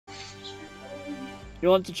You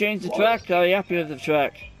want to change the track, or are you happy with the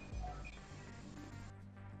track?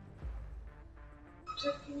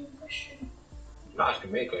 I'm not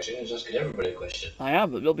asking me a question, I'm just asking everybody a question. I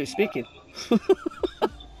am, but nobody's speaking. Go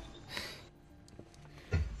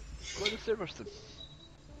to Silverstone.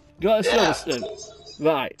 Go to Silverstone.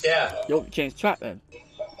 Right. Yeah. You want to change track then?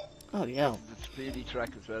 Oh yeah. It's a speedy track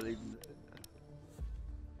as well. Even.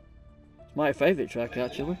 It's my favourite track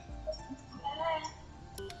actually.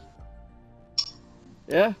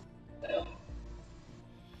 Yeah.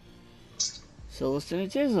 Silverstone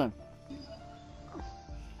it is then.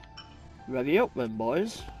 Ready up then,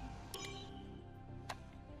 boys.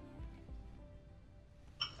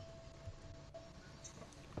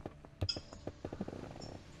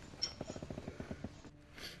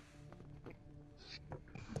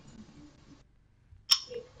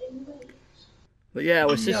 But yeah,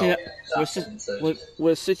 we're sitting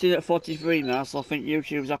we're sitting at 43 now, so I think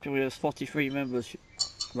YouTube's happy with us 43 members,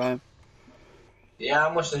 Ryan. Yeah,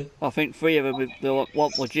 I'm listening. I think 3 of them they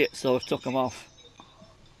weren't legit, so I've took them off.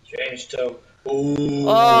 Change to. Ooh.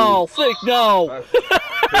 Oh, flick no!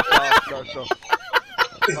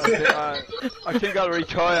 I think I'll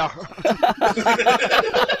retire.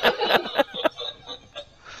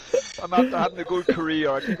 I'm after having a good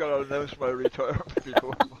career. I think I'll announce my retirement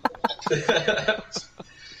before.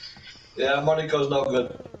 Yeah, Monica's not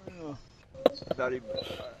good. Not even.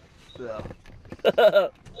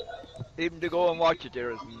 Even to go and watch it,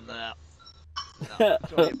 there is nah. No,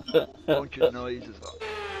 it's only a bunch of noises.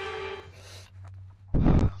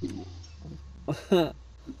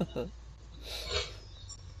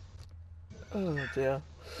 Oh dear.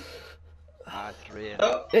 Ah, it's raining.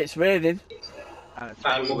 Oh. It's raining. And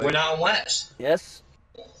we're going out on wets. Yes,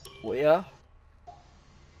 we are.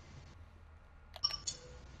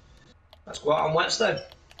 Let's go out on wets then.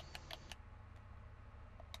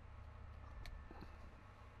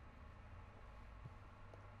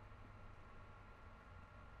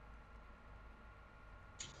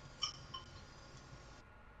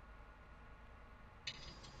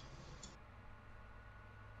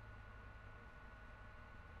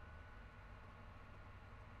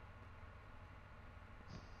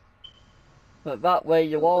 But that way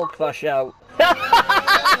you all crash out.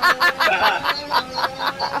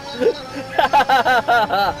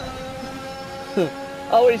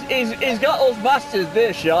 Oh, he's got us masters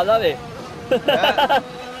this shot, hasn't he? Yeah.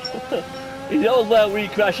 He knows where we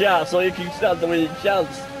crash out, so he can stand the winning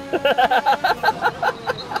chance.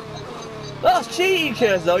 That's cheating,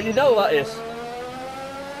 Kers, though. You know that is.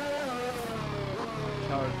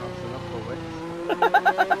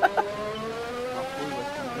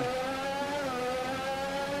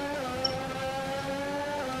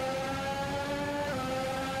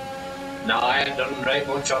 No, I ain't done very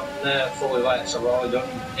much on fully wets. I've only done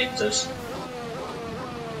inters.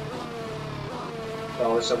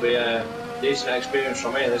 So this will be a decent experience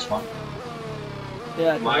for me, this one.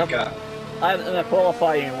 Yeah, My car. I haven't done a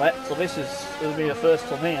qualifying wet, so this will be the first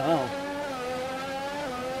for me, I know.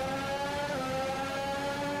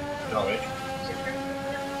 Norwich.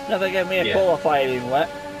 Never gave me a qualifying wet.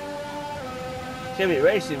 It's gonna be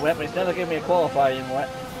racing wet, but it's never given me a qualifying wet.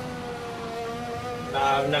 No,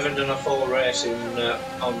 I've never done a full race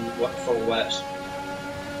on full wets.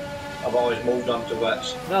 I've always moved on to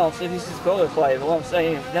wets. No, see, this is qualifying. What I'm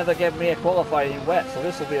saying, it never gave me a qualifying wet, so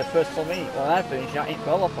this will be a first for me. When I finish, I ain't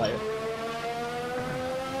qualifying.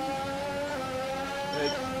 The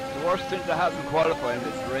worst thing to happen qualifying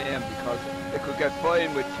is rain, because they could get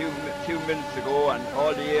fine with two minutes to go and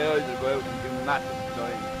all the areas will go out and do massive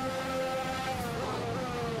time.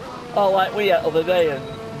 Oh, like we had the other day, and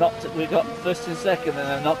we got first and second, and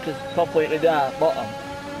then knocked us completely down bottom.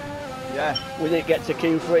 Yeah. We didn't get to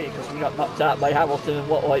Q3 because we got knocked out by Hamilton and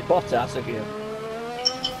what, like Bottas again.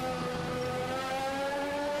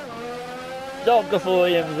 Don't go for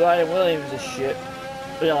Williams. Ryan Williams is shit.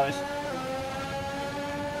 To be honest.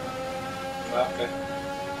 Okay.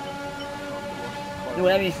 Do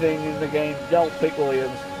anything in the game, don't pick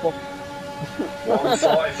Williams.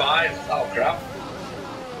 145. Oh crap.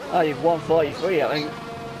 Oh, you've 143, I think.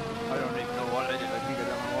 I don't even know what I did. I think I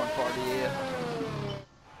done 148.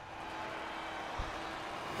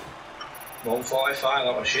 145,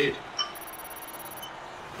 that was shit.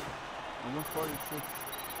 146.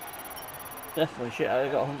 Definitely shit. I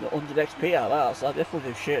got 100 XP out of that, so I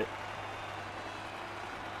definitely do shit.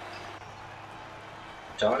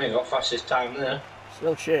 Tony got fastest time there.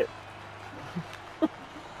 Still shit.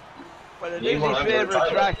 Well, it is his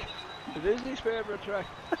favourite track. It is his favourite track.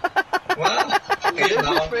 Well, it is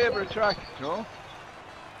his favourite track, no?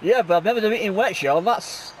 Yeah, but I've never done it in wet, Sean.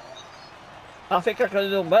 That's. I think I could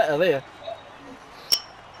have done better there.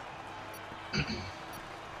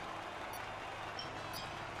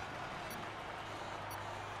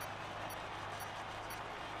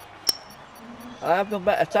 I have done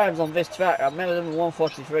better times on this track. I've never done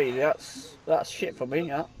 143. That's shit for me,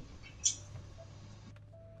 yeah.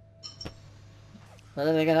 And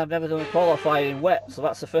then again, I've never done a qualifying in wet, so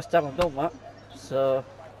that's the first time I've done that. So.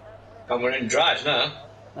 And we're in dries now.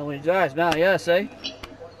 And we're in dries now, yeah, see?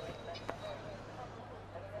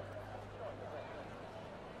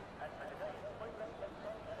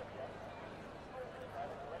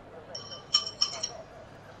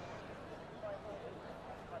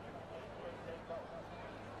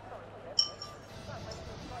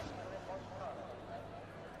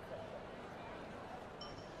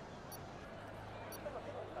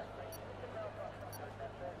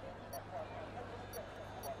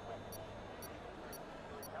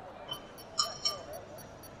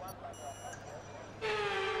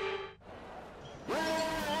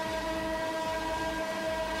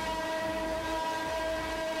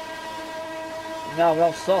 Now we're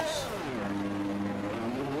on softs.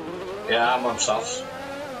 Yeah, I'm on softs.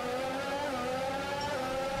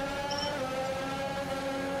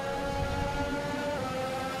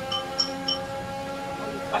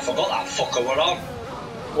 I forgot that fucker we're on.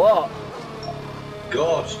 What?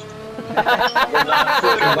 Ghost. From that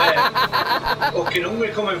fucking way. Fucking hungry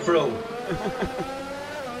coming through.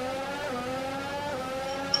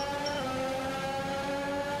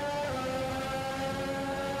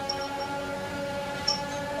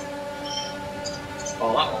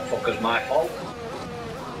 Oh, that one fucker's my fault.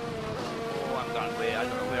 Oh, I'm gone. Wait, I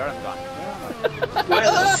don't know where I'm gone. Where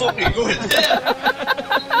the fuck are you going there?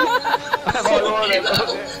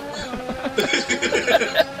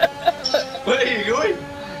 Where are you going?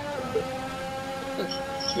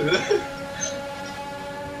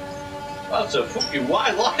 That's a fucking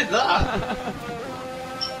wide line, that.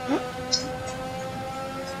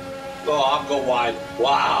 Oh, I've got wide.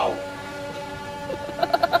 Wow.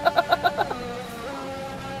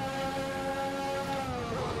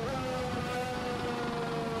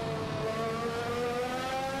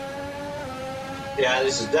 Yeah,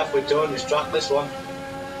 this is definitely Tony's track, this one.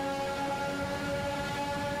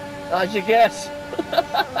 How'd you guess?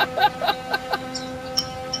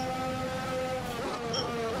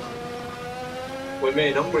 We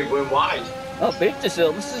made hungry going wide. I beat this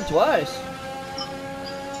Silverstone twice.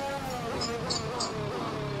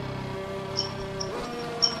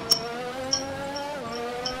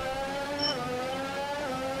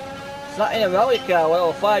 It's not in a rally car,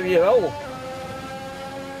 well, a 5-year-old.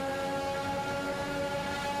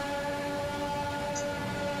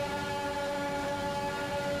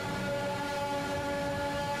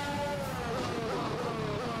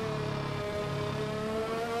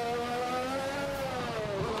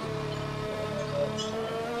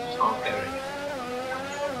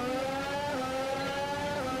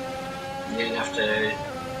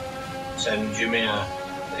 Send Jimmy a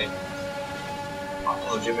thing.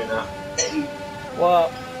 Oh, Jimmy now.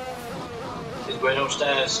 What? He's going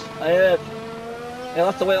upstairs. I heard. He'll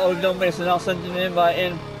have to wait till we've done this and I'll send him an invite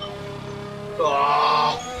in.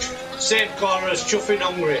 Oh, same corner as Chuffing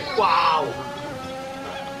Hungry. Wow.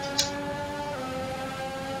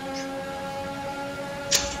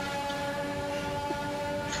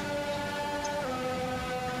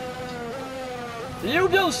 You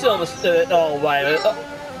do Silverstone? Oh, right.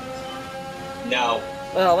 No.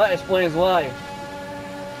 Well, that explains why.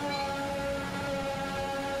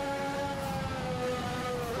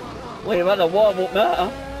 Well, you've had a warm-up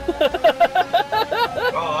now.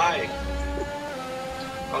 Oh, aye.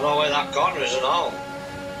 I know where that corner is and all.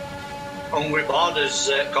 Hungry Borders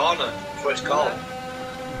corner, that's what it's called.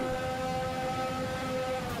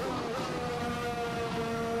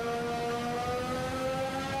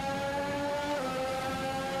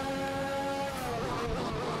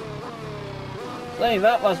 Saying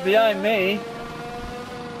that was behind me.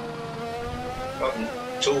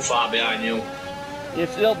 Too far behind you. You're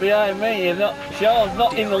still behind me. You're not. Sean's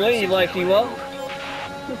not in the lead like he was.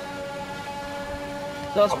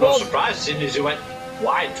 So I'm not surprised, seeing as he went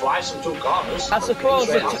wide twice on two corners. I suppose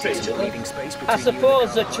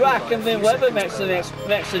the track and the weather makes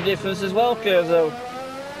the difference as well, Kurzo.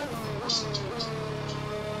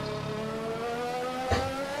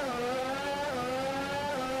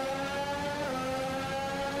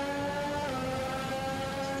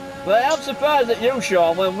 But I'm surprised at you,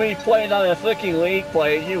 Sean, when we played on a fucking league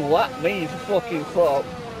play, you lapped me for fucking fuck.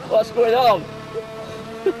 What's going on?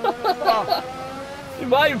 You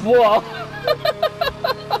might what?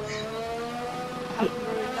 I'm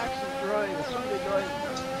very relaxed and dry, the Sunday drive.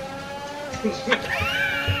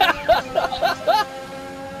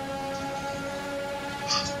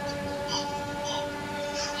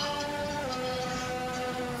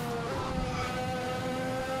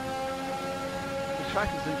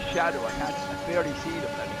 tractor's in shadow. I barely see them.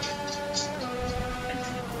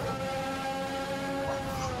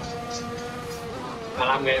 And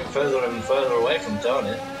I'm getting further and further away from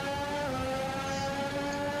Tony.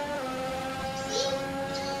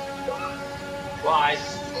 Why?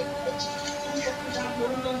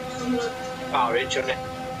 Oh, reach on it.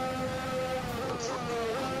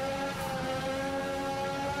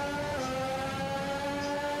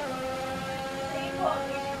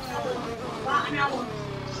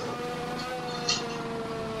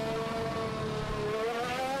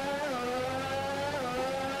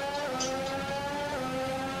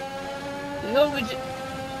 No,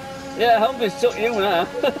 yeah, Humber's took you now.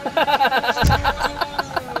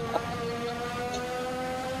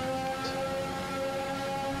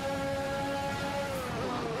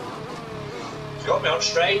 Got me on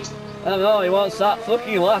straight. I know, he wants that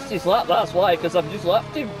fucking last his lap, that's why, because I've just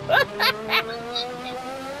lapped him.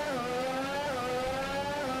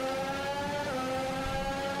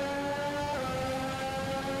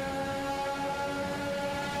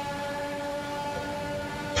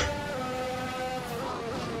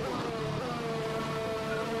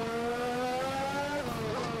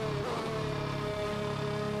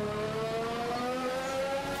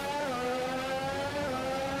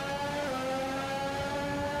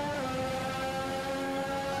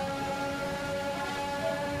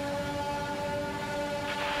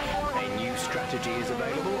 Strategy is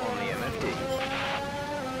available on the MFD.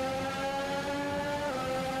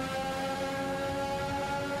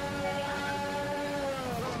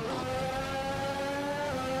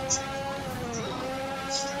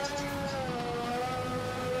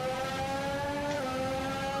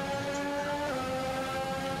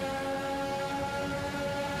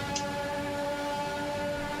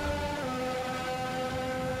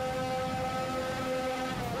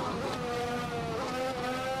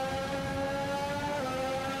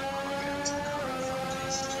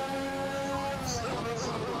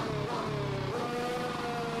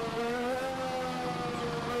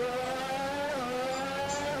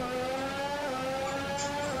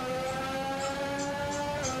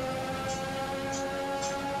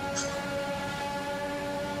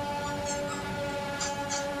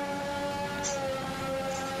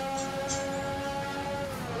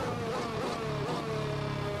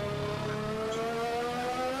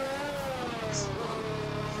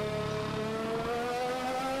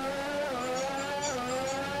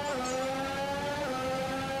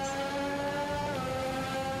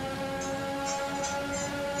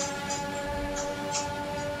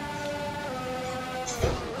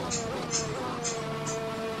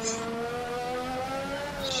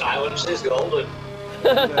 Silence is golden.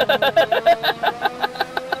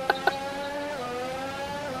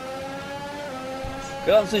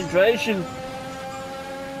 Concentration.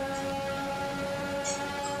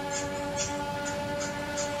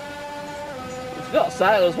 It's not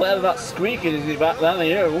silence, whatever that squeaking is back down the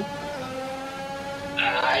hill.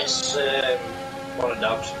 It's one of the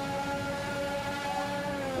dogs.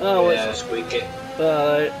 Oh, yeah, it's squeaky.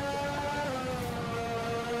 alright.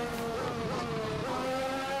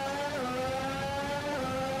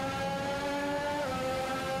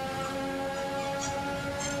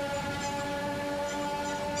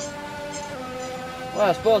 Well,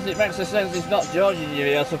 I suppose it makes sense he's not Georging you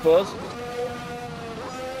here, I suppose.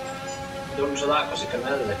 Done to that because he can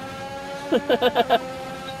handle it.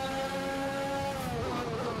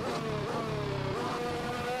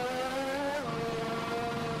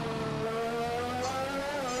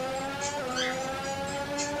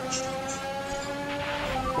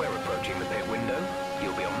 We're approaching the pit window.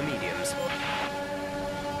 You'll be on the mediums.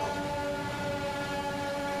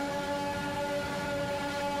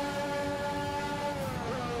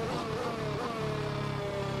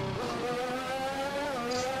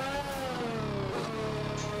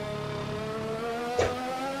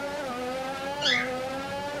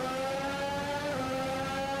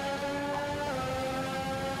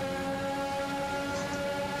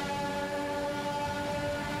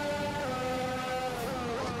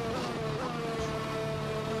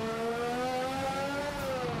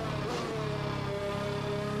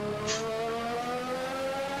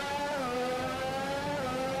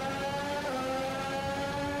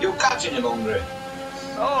 You're catching him hungry.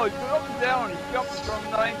 Oh, he's going up and down. He jumps from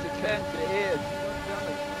 9 to 10 to 8.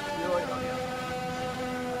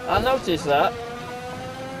 I noticed that.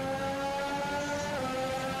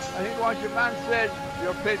 I think once your man said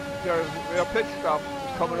your pit stop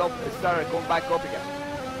is coming up, it started going back up again.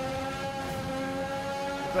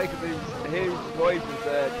 It's like if his voice is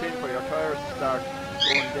tin for your tires to start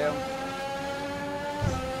going down.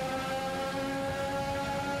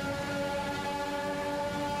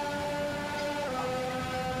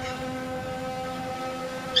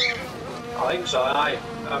 I think so, I've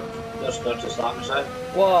just noticed that myself.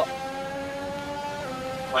 What?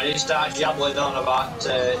 When he starts yabbling on about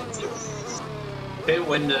pit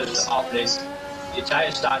windows opening, your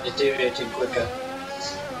tyres start deteriorating quicker.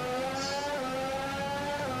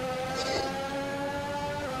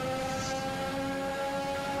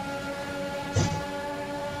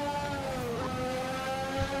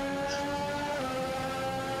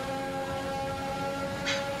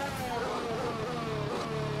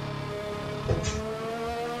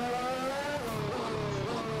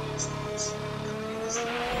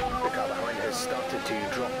 Started to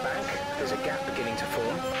drop back. There's a gap beginning to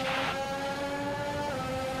form.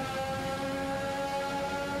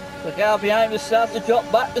 The car behind us starts to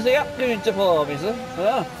drop back. There's a gap beginning to form, is there?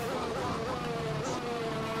 Yeah.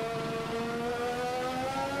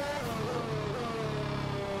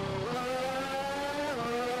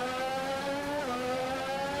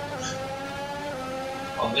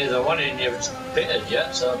 Well, neither one of you have pitted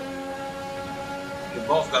yet, so you've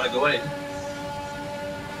both got to go in.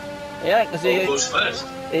 Yeah, because he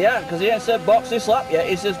ain't said box this lap yet.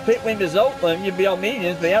 He says pit windows open, you'll be on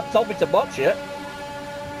mediums, but he hasn't told me to box yet.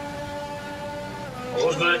 I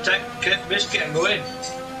was going to take biscuit and go in.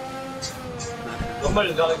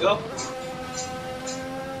 Somebody's got to go.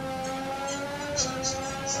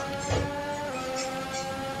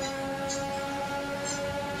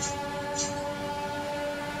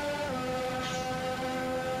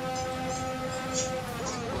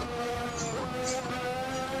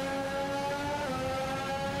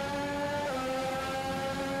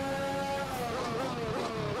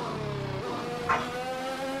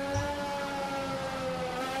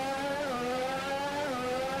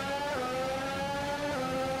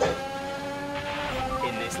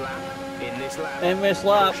 In this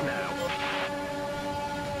lap.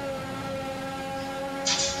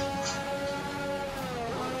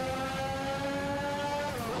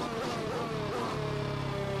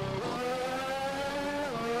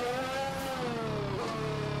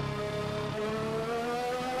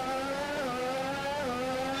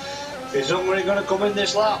 Is somebody going to come in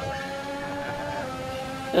this lap?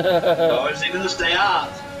 Or is he going to stay out?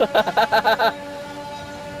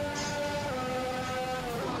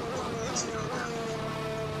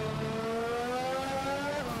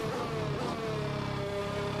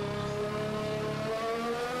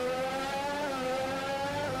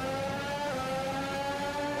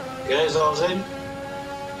 Guys, all's in.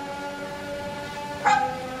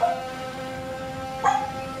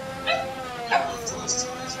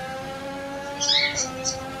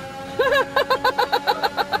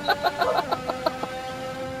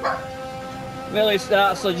 Millie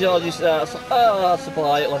starts, so Georgie starts. Oh, that's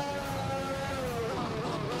politely.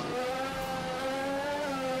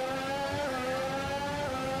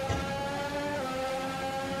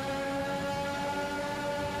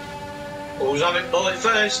 Who's having bullet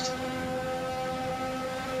first?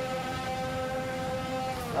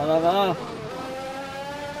 I don't know.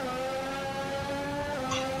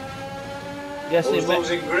 Who's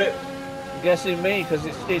losing grip? Guessing me, because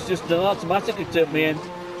it's just an automatic it took me in.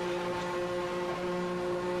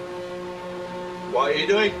 What are you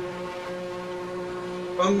doing?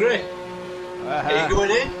 Hungry? Are you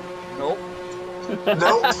going in? Nope.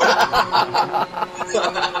 Nope.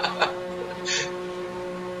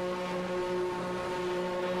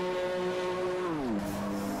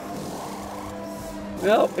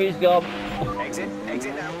 Nope, he's gone. Exit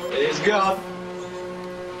now. He's gone.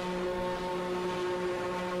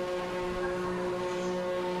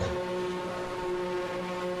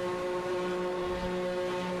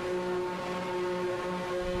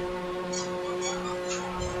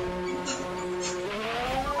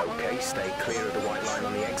 Stay clear of the white line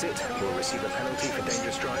on the exit. You'll receive a penalty for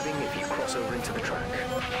dangerous driving if you cross over into the track.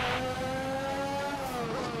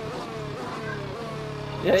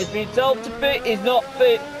 Yeah, he's been told to pit, he's not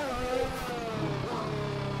fit.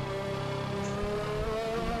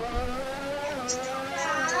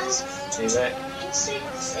 Is it?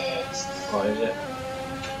 What is it?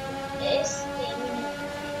 It's I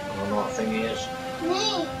don't know what thing he is. me.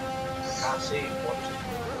 I can't see him. What is it?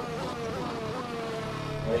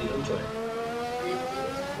 What are you doing to it?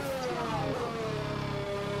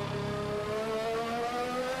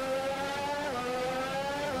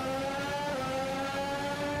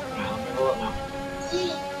 Right, let me look now.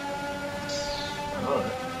 See,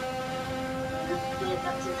 Alright,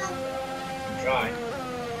 I'm trying.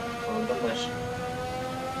 Well, I've done this.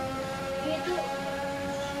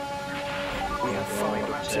 We have 5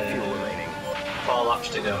 laps of fuel remaining. 4 laps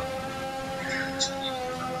to go.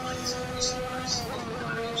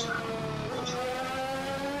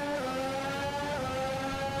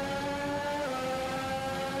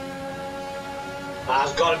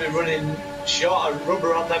 That's got to be running short of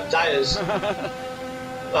rubber on them tyres.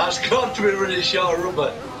 That's got to be running short of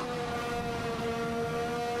rubber.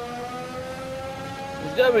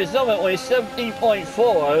 There's got to be something when it's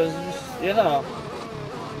 17.4, you know.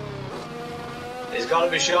 It's got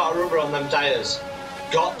to be short of rubber on them tyres.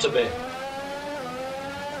 Got to be.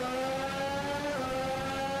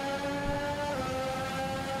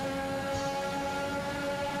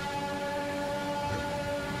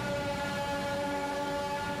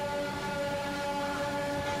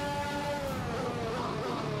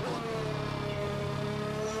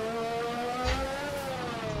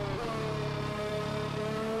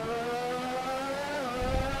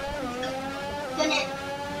 Done it.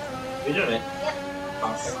 You done it? Yep.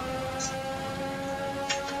 Okay.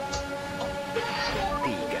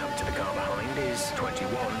 The gap to the car behind is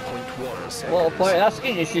 21.1 seconds. What a point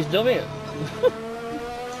asking if she's done it.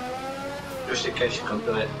 Just in case you can't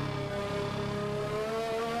do it.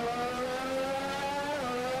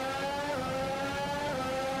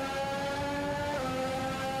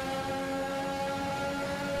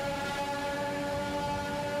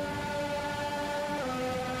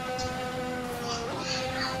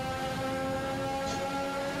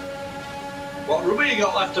 What rubber you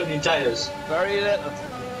got left on your tyres? Very little.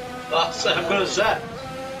 That's what I'm going to say.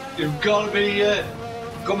 You've got to be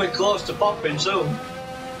coming close to popping soon.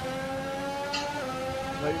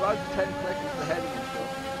 Well, he was 10 seconds ahead of me, so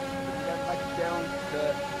we get back down to...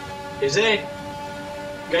 Is he?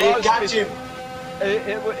 Can you catch him?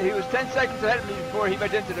 He was 10 seconds ahead of me before he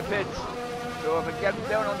went into the pits. So if I get him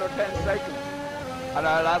down under 10 seconds, and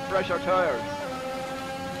I'll have fresher tyres.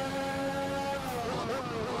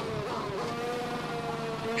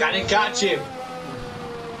 Can you catch him?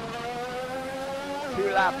 2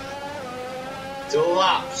 laps. 2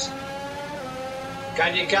 laps.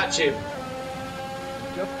 Can you catch him?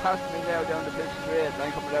 Just passed me now down the pit straight, and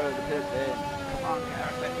I'm coming out of the pit lane. Come on,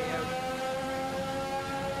 Gareth, let me out.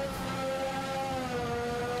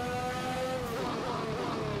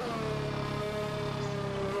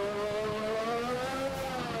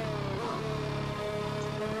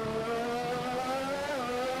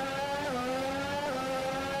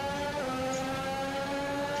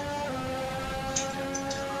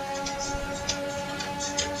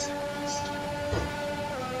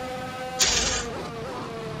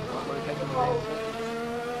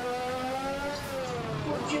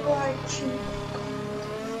 Would you like to?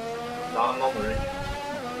 No, I'm not worried.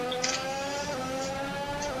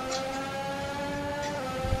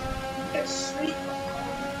 It's sweet.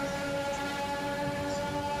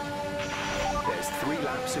 There's 3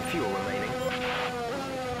 laps of fuel remaining.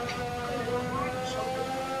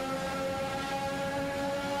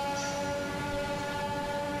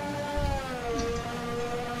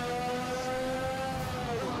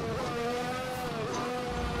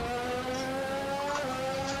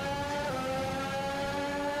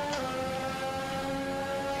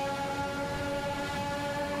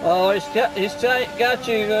 Oh, he's got you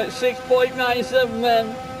at 6.97,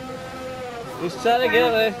 man. He's trying to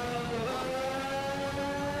get me.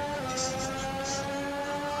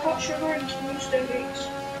 Hot sugar and some Stargates.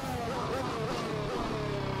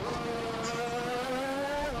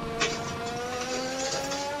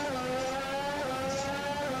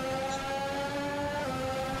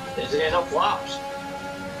 Is there enough laps?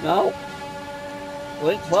 No.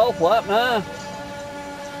 We're 12th lap now.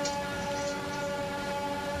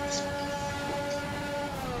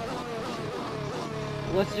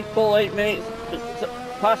 Let's just pull 8 minutes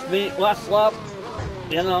past me last lap,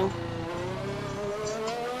 you know.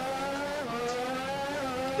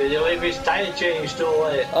 Did he leave his tyre change too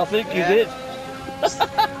late? I think he did. I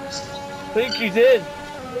think he did.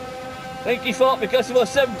 I think he thought because he was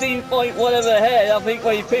 17 point whatever ahead, I think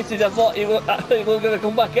when he pitted, I thought he was going to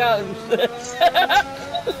come back out. No,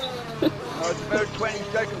 it's about 20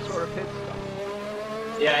 seconds for a pit stop.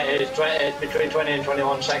 Yeah, it's between 20 and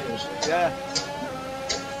 21 seconds. Yeah.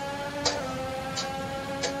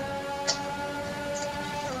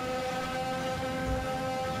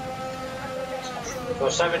 So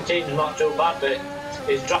 17 is not too bad, but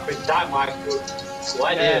he's dropping time like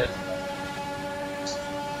right here.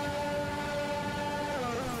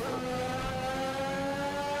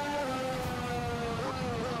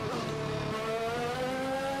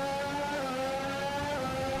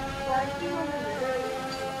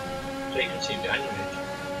 So you can see behind you.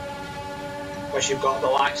 Plus you've got the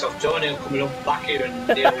likes of Tony coming up back here and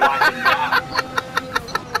they're winding down.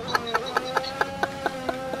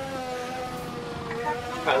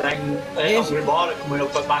 And then then Hungry Border coming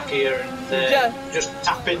up at back here and just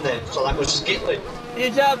tap in there, so that goes to Skitley. You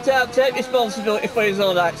don't have to take responsibility for his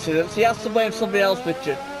own accidents. He has to blame somebody else,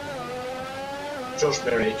 Richard. Trust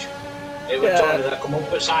me, Rich. It was Tony that come up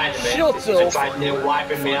beside me and tried near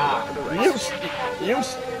wiping me out.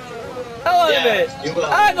 Hang on a minute.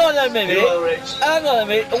 Hang on a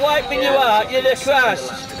minute. Wiping you out, you're the crash.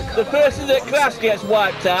 The person that crashed gets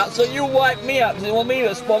wiped out, so you wipe me out because it was me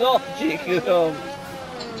that spun off, cheeky.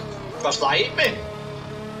 Because they hit me.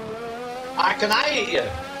 How can I hit you?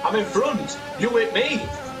 I'm in front. You hit me.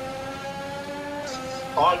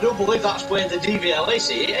 Oh, I do believe that's where the DVLA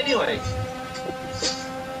see it anyway.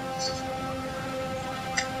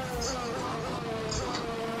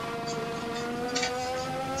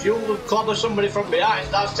 If you clobber somebody from behind,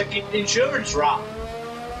 that's taking the insurance rap.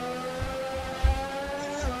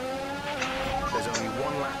 There's only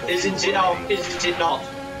one lap. Isn't it not?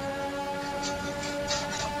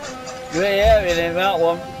 Grey area in that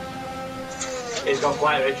one. He's gone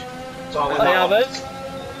quiet, Rich. I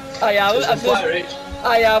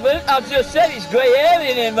haven't. I've just said it's grey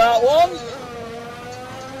area in that one.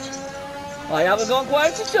 I haven't gone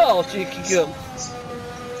quiet at all, cheeky gum.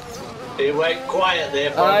 He went quiet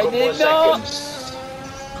there for a couple of seconds.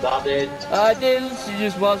 That did. I didn't. You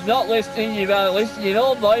just was not listening. You were listening to your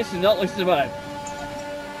own voice and not listening to mine.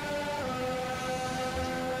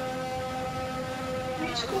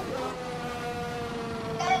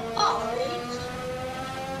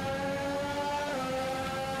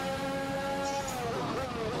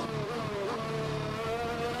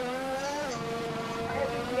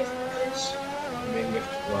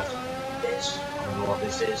 I don't know what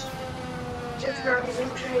this is.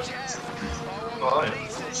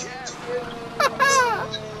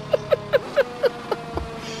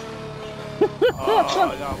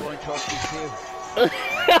 Oh, no, I won't talk to you.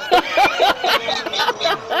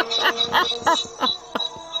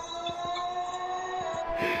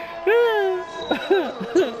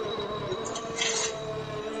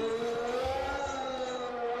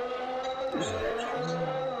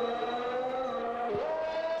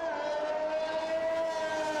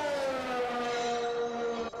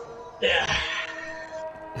 Yeah.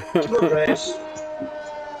 Good race.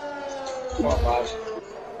 Not bad.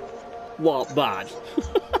 What bad?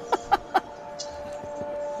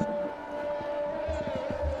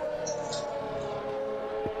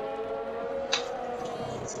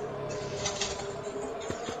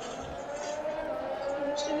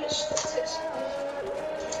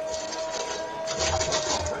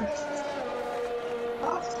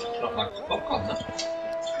 Not like the popcorn, that.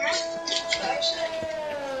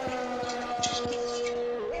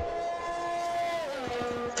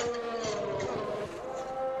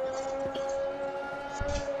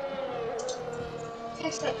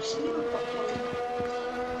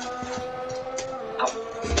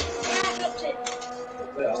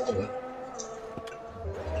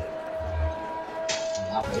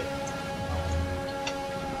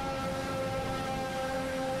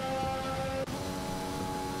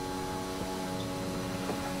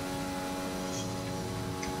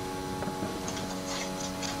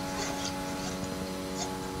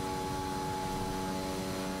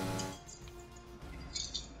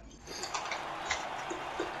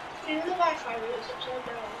 You know the Wi-Fi was upside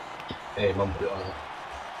down. Hey, Mum, put it on.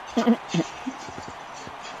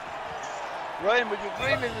 Ryan, would you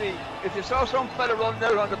agree with me? If you saw some fella running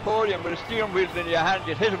out on the podium with a steering wheel in your hand,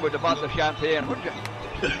 you'd hit him with a bottle of champagne, wouldn't you?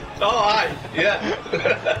 Oh, aye, yeah.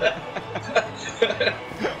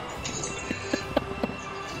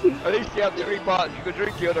 At least you have 3 bottles. You could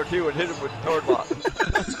drink the other 2 and hit him with the 3rd bottle.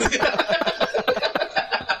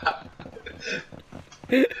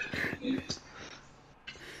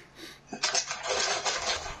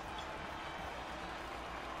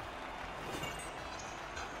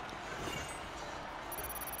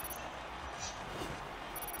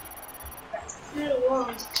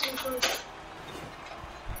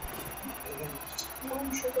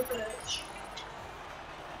 One sugar birch.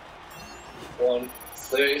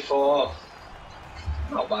 1:34.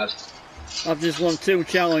 Not bad. I've just won 2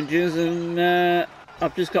 challenges and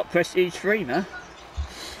I've just got prestige 3 now.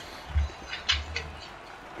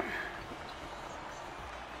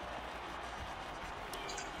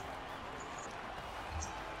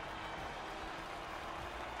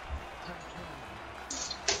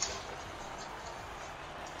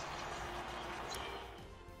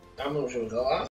 How much have we got that?